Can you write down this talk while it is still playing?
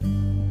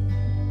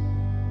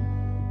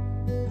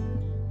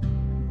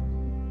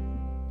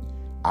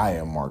I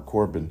am Mark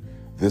Corbin.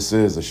 This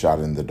is a Shot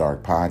in the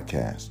Dark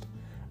podcast.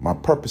 My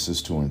purpose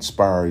is to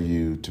inspire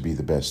you to be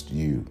the best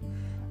you.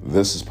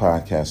 This is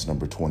podcast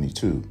number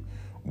 22.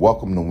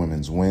 Welcome to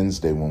Women's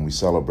Wednesday, when we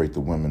celebrate the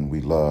women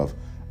we love,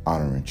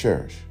 honor, and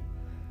cherish.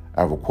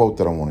 I have a quote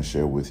that I want to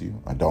share with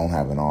you. I don't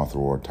have an author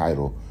or a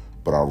title,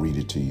 but I'll read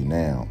it to you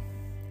now.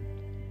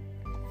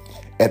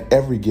 At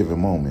every given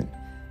moment,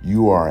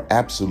 you are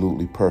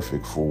absolutely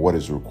perfect for what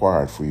is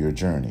required for your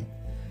journey.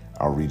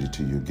 I'll read it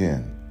to you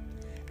again.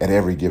 At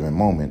every given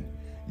moment,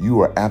 you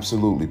are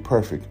absolutely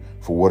perfect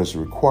for what is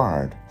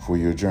required for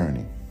your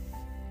journey.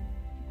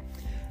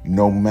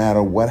 No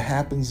matter what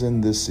happens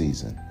in this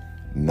season,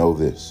 know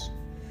this: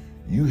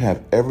 you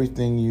have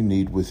everything you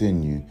need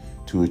within you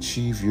to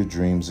achieve your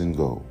dreams and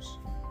goals.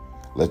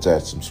 Let's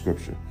add some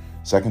scripture.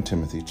 2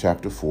 Timothy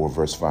chapter 4,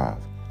 verse 5.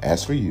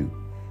 As for you,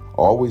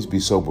 always be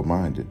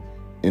sober-minded,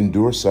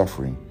 endure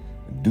suffering,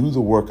 do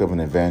the work of an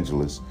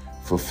evangelist,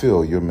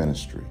 fulfill your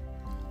ministry.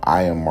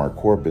 I am Mark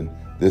Corbin.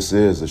 This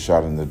is a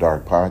Shot in the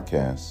Dark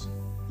podcast.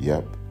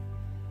 Yep,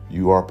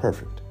 you are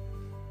perfect.